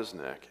fell on his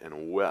neck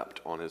and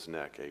wept on his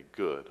neck a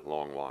good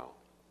long while.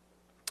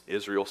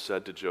 Israel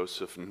said to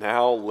Joseph,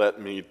 now let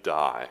me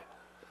die,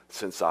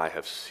 since I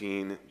have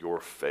seen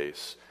your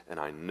face, and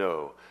I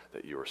know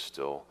that you are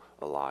still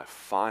alive.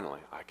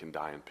 Finally, I can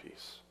die in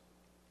peace.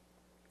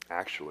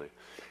 Actually,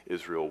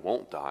 Israel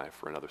won't die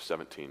for another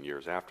 17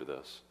 years after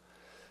this.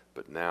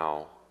 But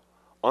now,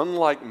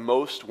 unlike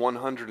most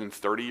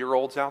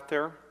 130-year-olds out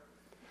there,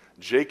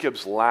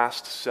 Jacob's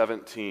last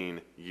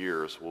 17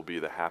 years will be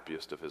the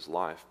happiest of his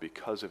life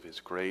because of his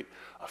great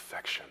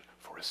affection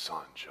for his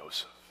son,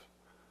 Joseph.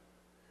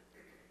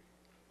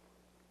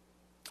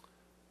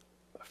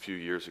 A few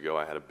years ago,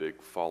 I had a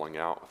big falling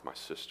out with my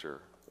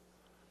sister,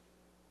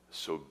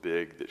 so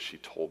big that she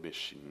told me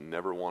she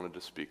never wanted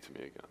to speak to me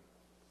again.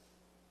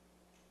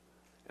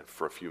 And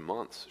for a few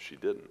months, she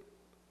didn't.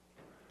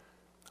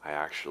 I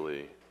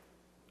actually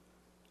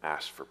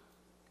asked for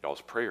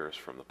y'all's prayers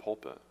from the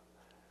pulpit,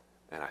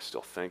 and I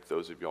still thank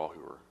those of y'all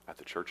who were at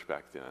the church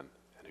back then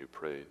and who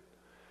prayed,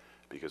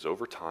 because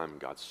over time,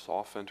 God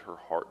softened her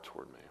heart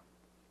toward me.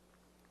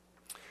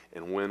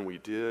 And when we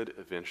did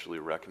eventually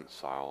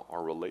reconcile,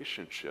 our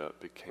relationship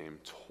became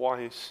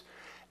twice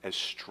as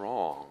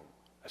strong,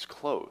 as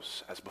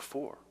close as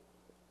before.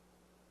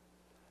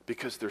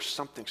 Because there's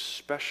something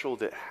special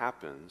that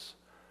happens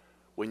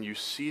when you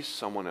see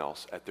someone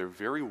else at their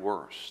very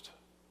worst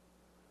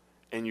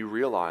and you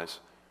realize,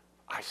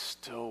 I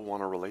still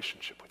want a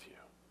relationship with you.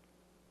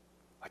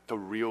 Like the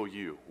real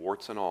you,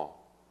 warts and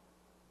all.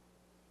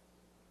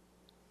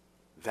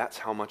 That's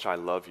how much I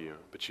love you.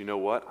 But you know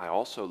what? I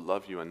also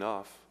love you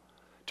enough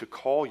to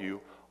call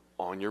you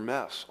on your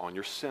mess, on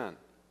your sin.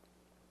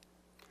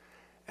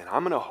 And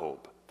I'm going to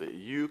hope that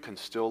you can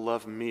still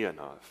love me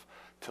enough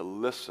to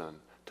listen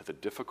to the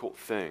difficult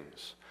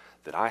things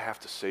that I have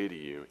to say to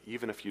you,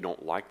 even if you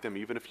don't like them,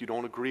 even if you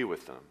don't agree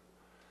with them.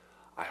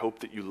 I hope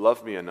that you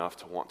love me enough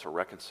to want to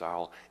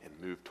reconcile and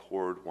move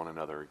toward one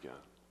another again.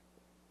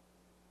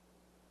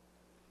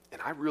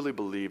 And I really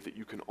believe that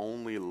you can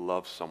only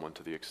love someone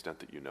to the extent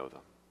that you know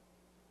them.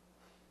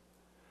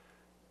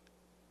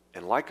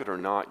 And like it or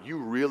not, you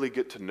really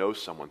get to know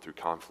someone through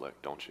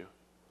conflict, don't you?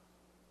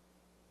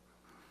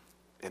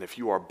 And if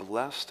you are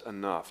blessed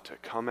enough to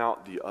come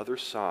out the other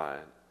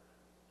side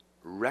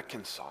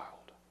reconciled,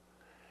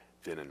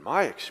 then in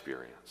my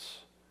experience,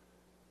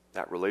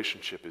 that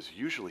relationship is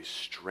usually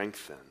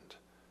strengthened.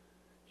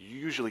 You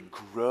usually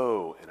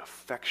grow in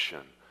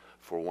affection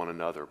for one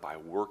another by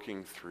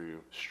working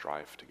through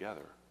strife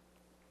together.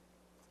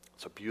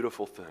 It's a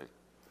beautiful thing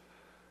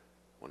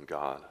when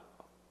God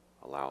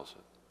allows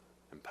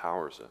it,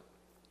 empowers it.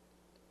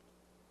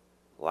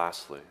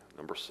 Lastly,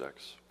 number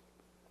 6,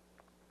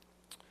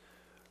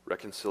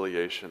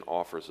 reconciliation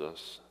offers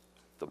us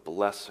the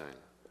blessing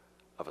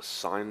of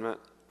assignment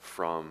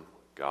from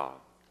God.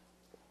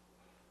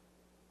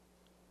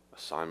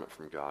 Assignment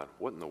from God.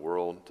 What in the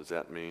world does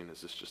that mean?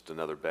 Is this just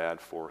another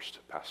bad forced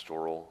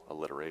pastoral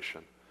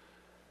alliteration?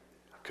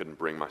 I couldn't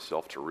bring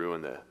myself to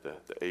ruin the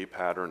A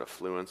pattern,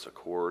 affluence,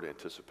 accord,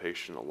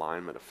 anticipation,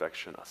 alignment,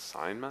 affection,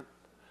 assignment.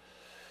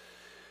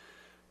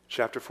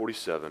 Chapter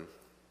 47,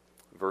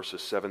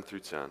 verses 7 through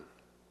 10.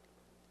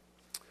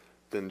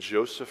 Then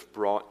Joseph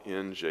brought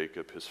in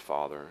Jacob his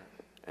father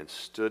and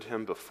stood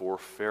him before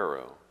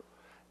Pharaoh,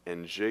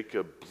 and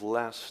Jacob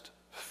blessed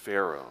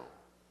Pharaoh.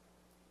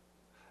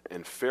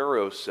 And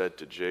Pharaoh said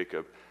to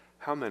Jacob,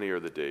 how many are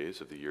the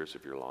days of the years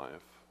of your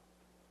life?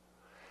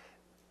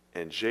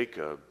 And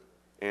Jacob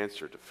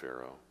answered to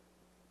Pharaoh,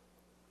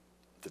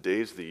 the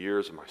days of the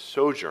years of my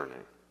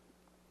sojourning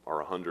are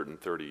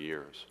 130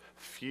 years.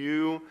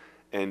 Few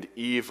and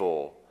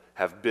evil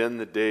have been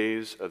the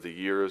days of the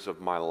years of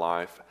my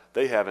life.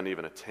 They haven't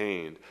even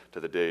attained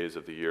to the days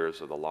of the years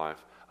of the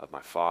life of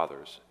my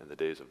fathers and the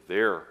days of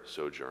their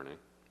sojourning.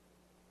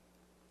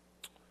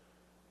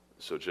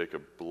 So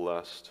Jacob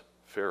blessed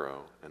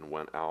Pharaoh and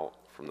went out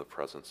from the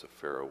presence of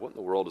Pharaoh. What in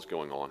the world is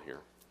going on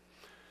here?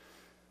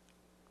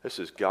 This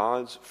is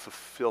God's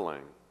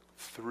fulfilling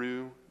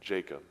through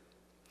Jacob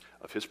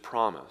of his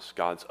promise,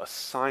 God's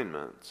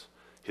assignment,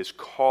 his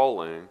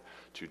calling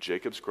to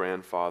Jacob's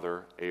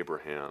grandfather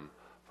Abraham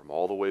from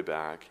all the way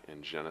back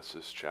in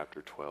Genesis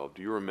chapter 12.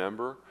 Do you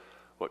remember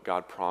what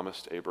God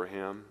promised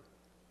Abraham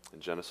in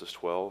Genesis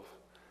 12?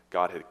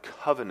 God had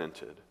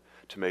covenanted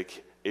to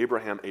make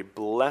Abraham a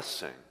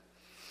blessing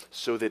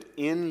so that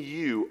in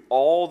you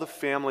all the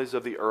families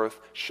of the earth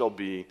shall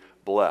be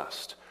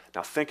blessed.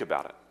 Now think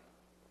about it.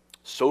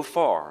 So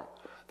far,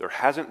 there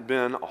hasn't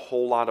been a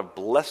whole lot of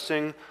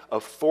blessing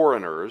of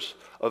foreigners,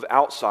 of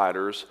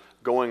outsiders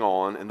going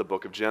on in the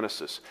book of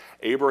Genesis.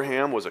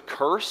 Abraham was a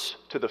curse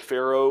to the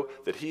Pharaoh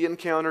that he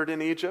encountered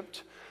in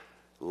Egypt.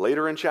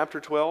 Later in chapter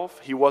 12,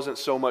 he wasn't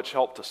so much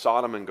help to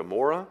Sodom and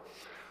Gomorrah.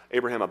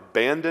 Abraham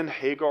abandoned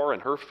Hagar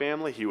and her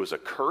family. He was a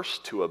curse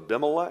to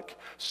Abimelech.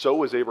 So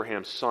was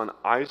Abraham's son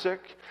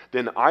Isaac.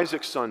 Then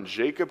Isaac's son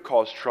Jacob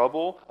caused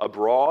trouble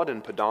abroad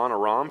in Padan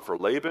Aram for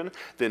Laban.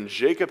 Then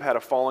Jacob had a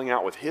falling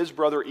out with his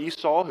brother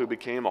Esau, who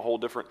became a whole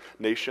different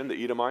nation,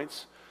 the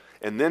Edomites.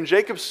 And then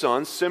Jacob's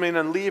sons, Simeon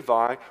and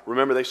Levi,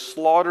 remember they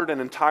slaughtered an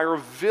entire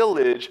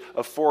village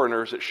of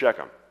foreigners at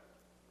Shechem.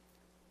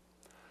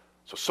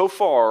 So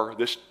far,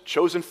 this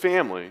chosen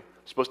family is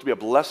supposed to be a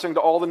blessing to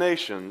all the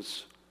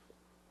nations.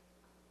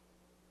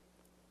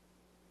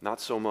 Not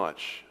so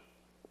much.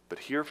 But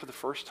here for the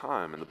first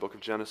time in the book of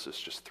Genesis,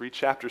 just 3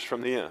 chapters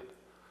from the end,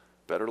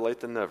 better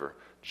late than never,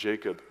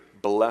 Jacob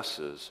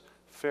blesses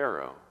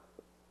Pharaoh.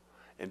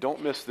 And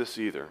don't miss this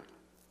either.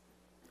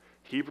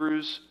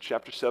 Hebrews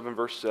chapter 7,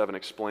 verse 7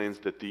 explains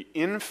that the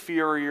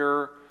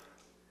inferior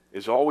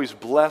is always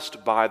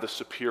blessed by the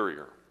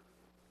superior.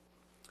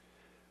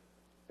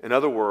 In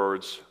other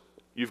words,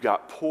 you've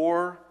got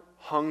poor,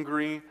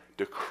 hungry,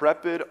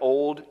 decrepit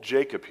old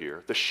Jacob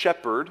here, the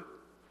shepherd.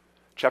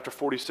 Chapter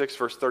 46,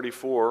 verse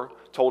 34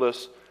 told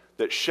us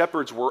that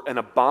shepherds were an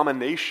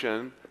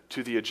abomination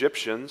to the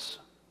Egyptians.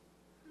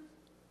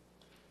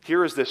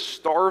 Here is this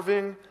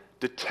starving,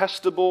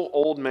 detestable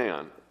old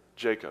man,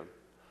 Jacob,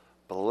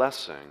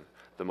 blessing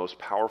the most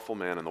powerful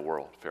man in the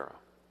world, Pharaoh.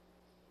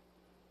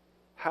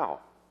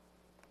 How?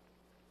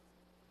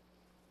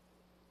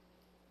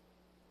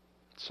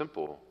 It's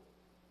simple.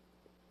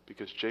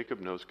 Because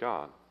Jacob knows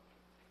God.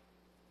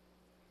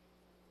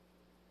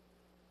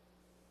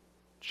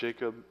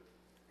 Jacob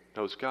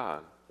knows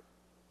God.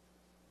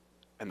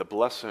 And the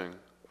blessing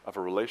of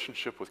a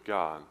relationship with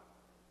God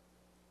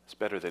is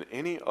better than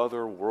any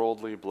other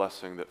worldly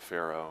blessing that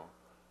Pharaoh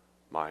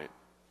might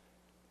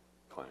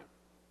claim.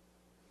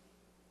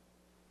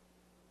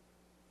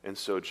 And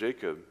so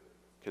Jacob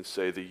can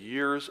say, the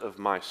years of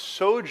my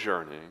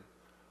sojourning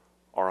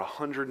are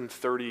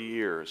 130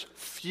 years.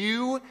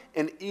 Few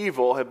and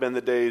evil have been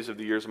the days of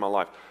the years of my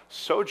life.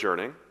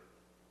 Sojourning,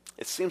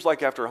 it seems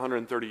like after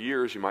 130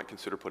 years you might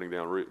consider putting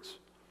down roots.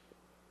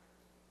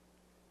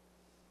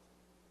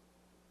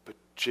 But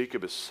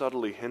Jacob is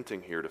subtly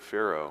hinting here to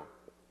Pharaoh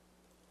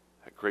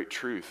that great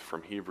truth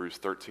from Hebrews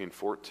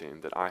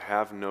 13:14, that I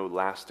have no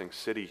lasting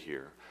city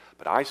here,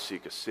 but I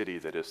seek a city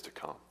that is to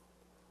come.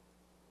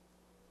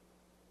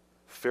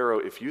 Pharaoh,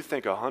 if you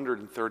think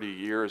 130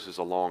 years is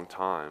a long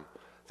time,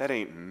 that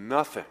ain't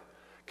nothing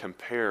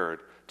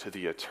compared to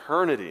the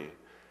eternity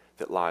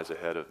that lies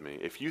ahead of me.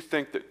 If you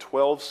think that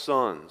 12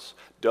 sons,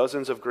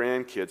 dozens of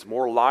grandkids,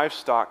 more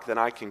livestock than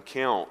I can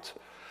count,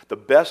 the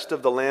best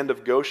of the land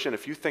of Goshen,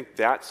 if you think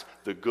that's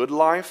the good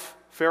life,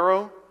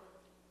 Pharaoh,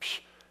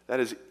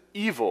 that is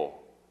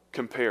evil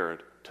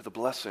compared to the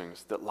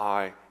blessings that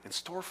lie in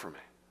store for me.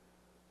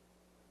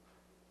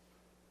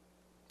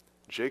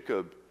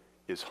 Jacob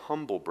is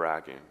humble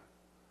bragging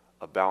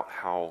about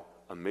how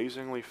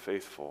amazingly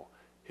faithful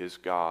his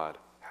God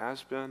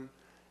has been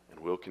and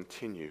will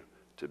continue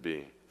to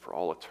be for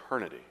all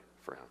eternity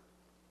for him.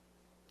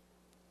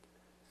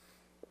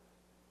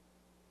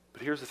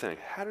 But here's the thing.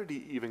 How did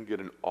he even get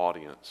an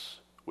audience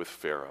with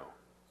Pharaoh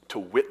to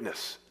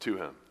witness to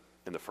him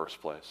in the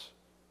first place?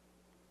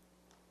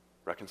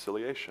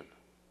 Reconciliation.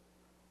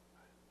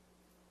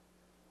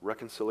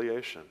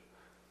 Reconciliation.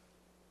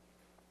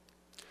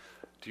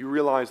 Do you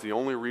realize the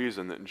only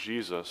reason that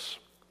Jesus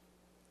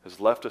has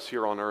left us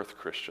here on earth,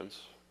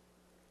 Christians,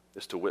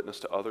 is to witness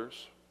to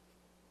others?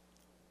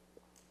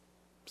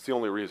 It's the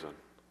only reason.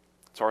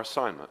 It's our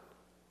assignment.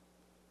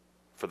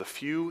 For the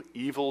few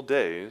evil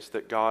days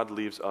that God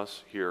leaves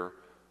us here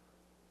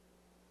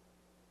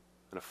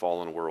in a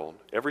fallen world.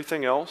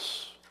 Everything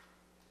else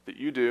that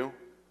you do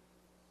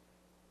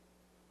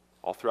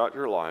all throughout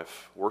your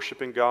life,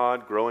 worshiping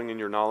God, growing in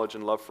your knowledge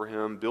and love for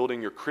Him,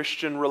 building your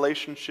Christian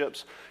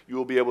relationships, you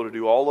will be able to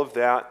do all of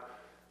that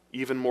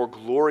even more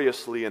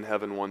gloriously in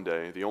heaven one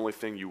day. The only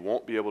thing you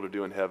won't be able to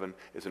do in heaven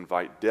is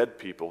invite dead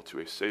people to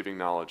a saving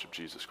knowledge of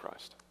Jesus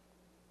Christ.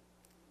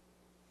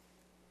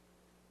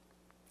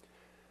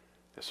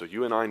 And so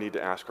you and I need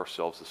to ask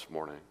ourselves this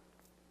morning,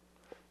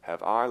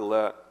 have I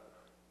let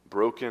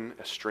broken,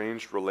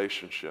 estranged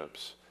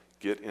relationships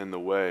get in the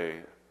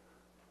way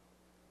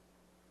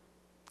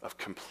of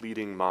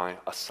completing my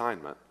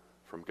assignment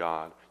from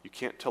God? You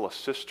can't tell a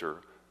sister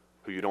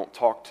who you don't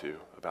talk to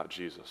about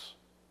Jesus.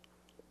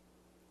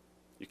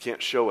 You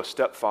can't show a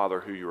stepfather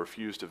who you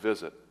refuse to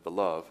visit the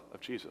love of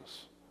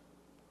Jesus.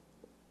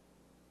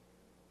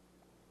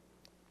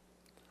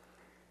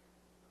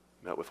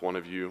 Met with one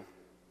of you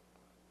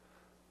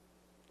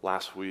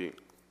last week,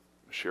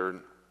 shared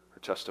her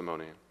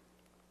testimony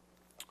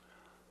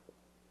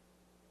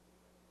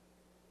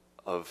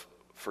of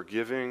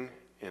forgiving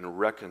and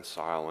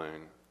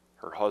reconciling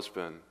her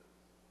husband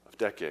of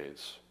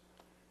decades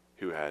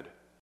who had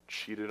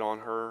cheated on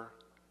her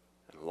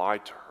and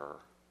lied to her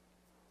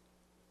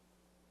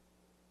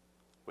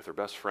with her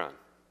best friend.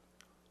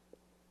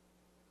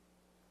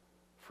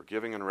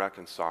 Forgiving and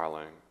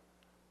reconciling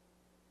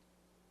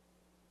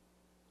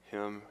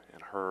him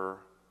and her,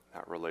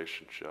 that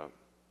relationship.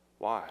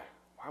 Why?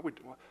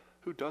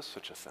 Who does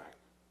such a thing?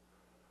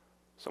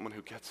 Someone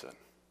who gets it.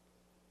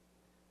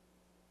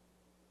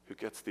 Who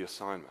gets the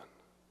assignment.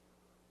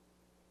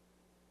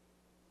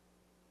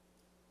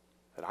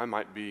 That I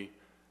might be,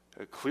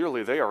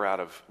 clearly they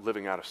are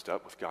living out of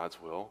step with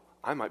God's will.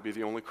 I might be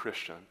the only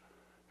Christian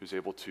who's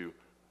able to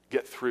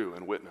get through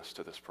and witness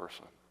to this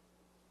person.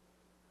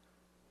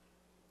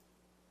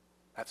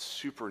 That's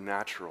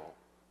supernatural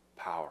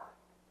power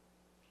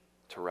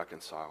to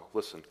reconcile.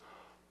 Listen,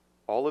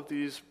 all of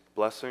these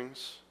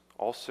blessings,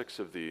 all 6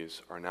 of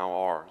these are now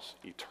ours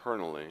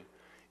eternally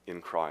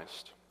in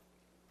Christ.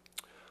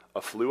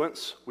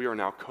 Affluence, we are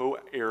now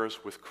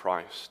co-heirs with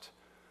Christ.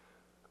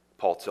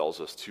 Paul tells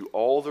us, to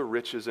all the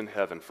riches in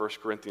heaven, 1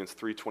 Corinthians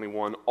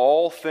 3:21,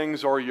 all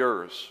things are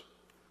yours,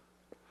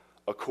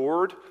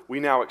 Accord, we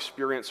now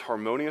experience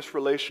harmonious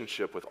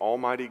relationship with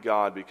Almighty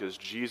God because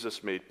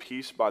Jesus made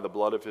peace by the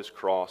blood of his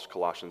cross,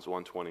 Colossians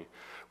 1:20.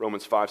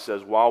 Romans 5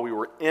 says, while we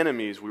were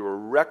enemies, we were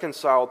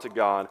reconciled to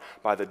God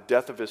by the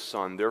death of his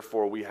Son.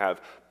 Therefore, we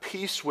have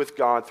peace with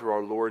God through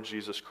our Lord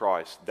Jesus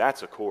Christ.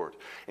 That's accord.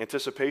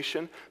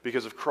 Anticipation,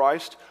 because of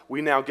Christ,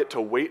 we now get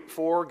to wait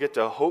for, get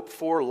to hope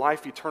for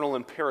life eternal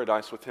in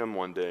paradise with him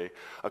one day.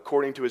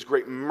 According to his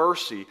great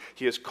mercy,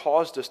 he has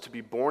caused us to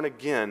be born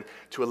again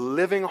to a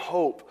living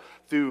hope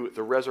through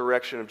the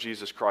resurrection of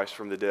Jesus Christ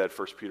from the dead,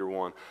 1 Peter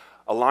 1.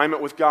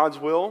 Alignment with God's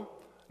will,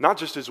 not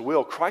just his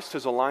will. Christ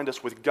has aligned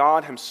us with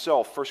God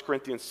himself, 1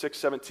 Corinthians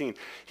 6:17.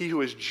 He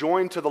who is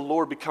joined to the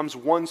Lord becomes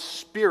one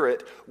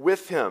spirit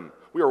with him.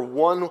 We are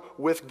one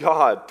with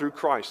God through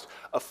Christ.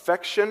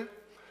 Affection,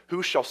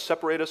 who shall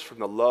separate us from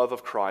the love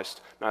of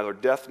Christ? Neither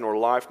death nor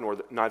life,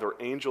 neither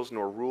angels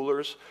nor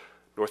rulers,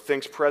 nor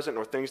things present,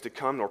 nor things to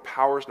come, nor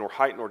powers, nor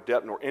height, nor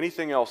depth, nor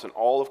anything else in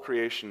all of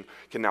creation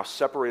can now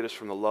separate us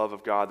from the love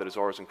of God that is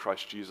ours in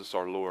Christ Jesus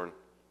our Lord.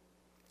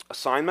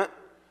 Assignment,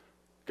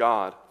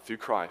 God, through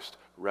Christ,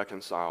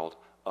 reconciled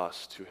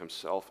us to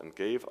himself and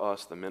gave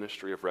us the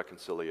ministry of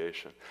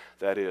reconciliation.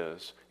 That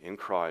is, in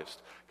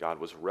Christ, God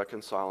was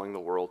reconciling the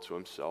world to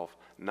himself,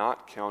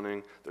 not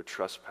counting their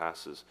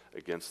trespasses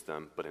against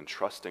them, but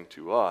entrusting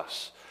to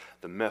us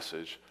the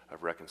message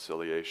of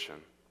reconciliation.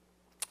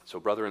 So,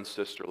 brother and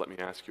sister, let me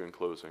ask you in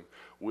closing,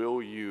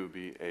 will you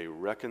be a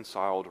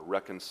reconciled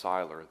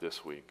reconciler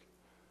this week?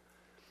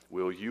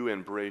 Will you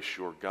embrace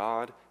your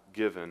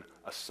God-given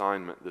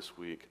assignment this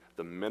week,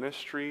 the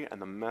ministry and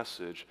the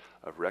message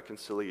of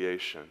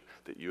reconciliation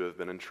that you have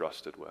been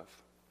entrusted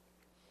with?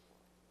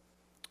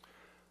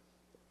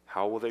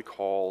 How will they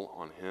call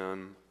on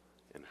him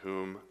in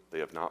whom they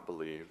have not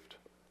believed?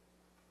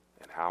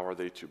 And how are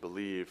they to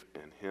believe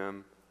in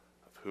him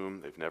of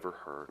whom they've never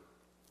heard?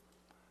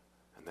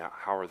 And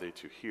how are they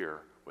to hear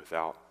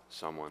without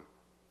someone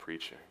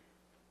preaching?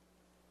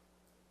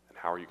 And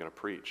how are you going to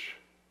preach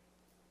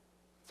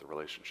if the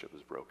relationship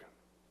is broken?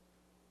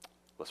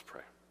 Let's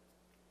pray.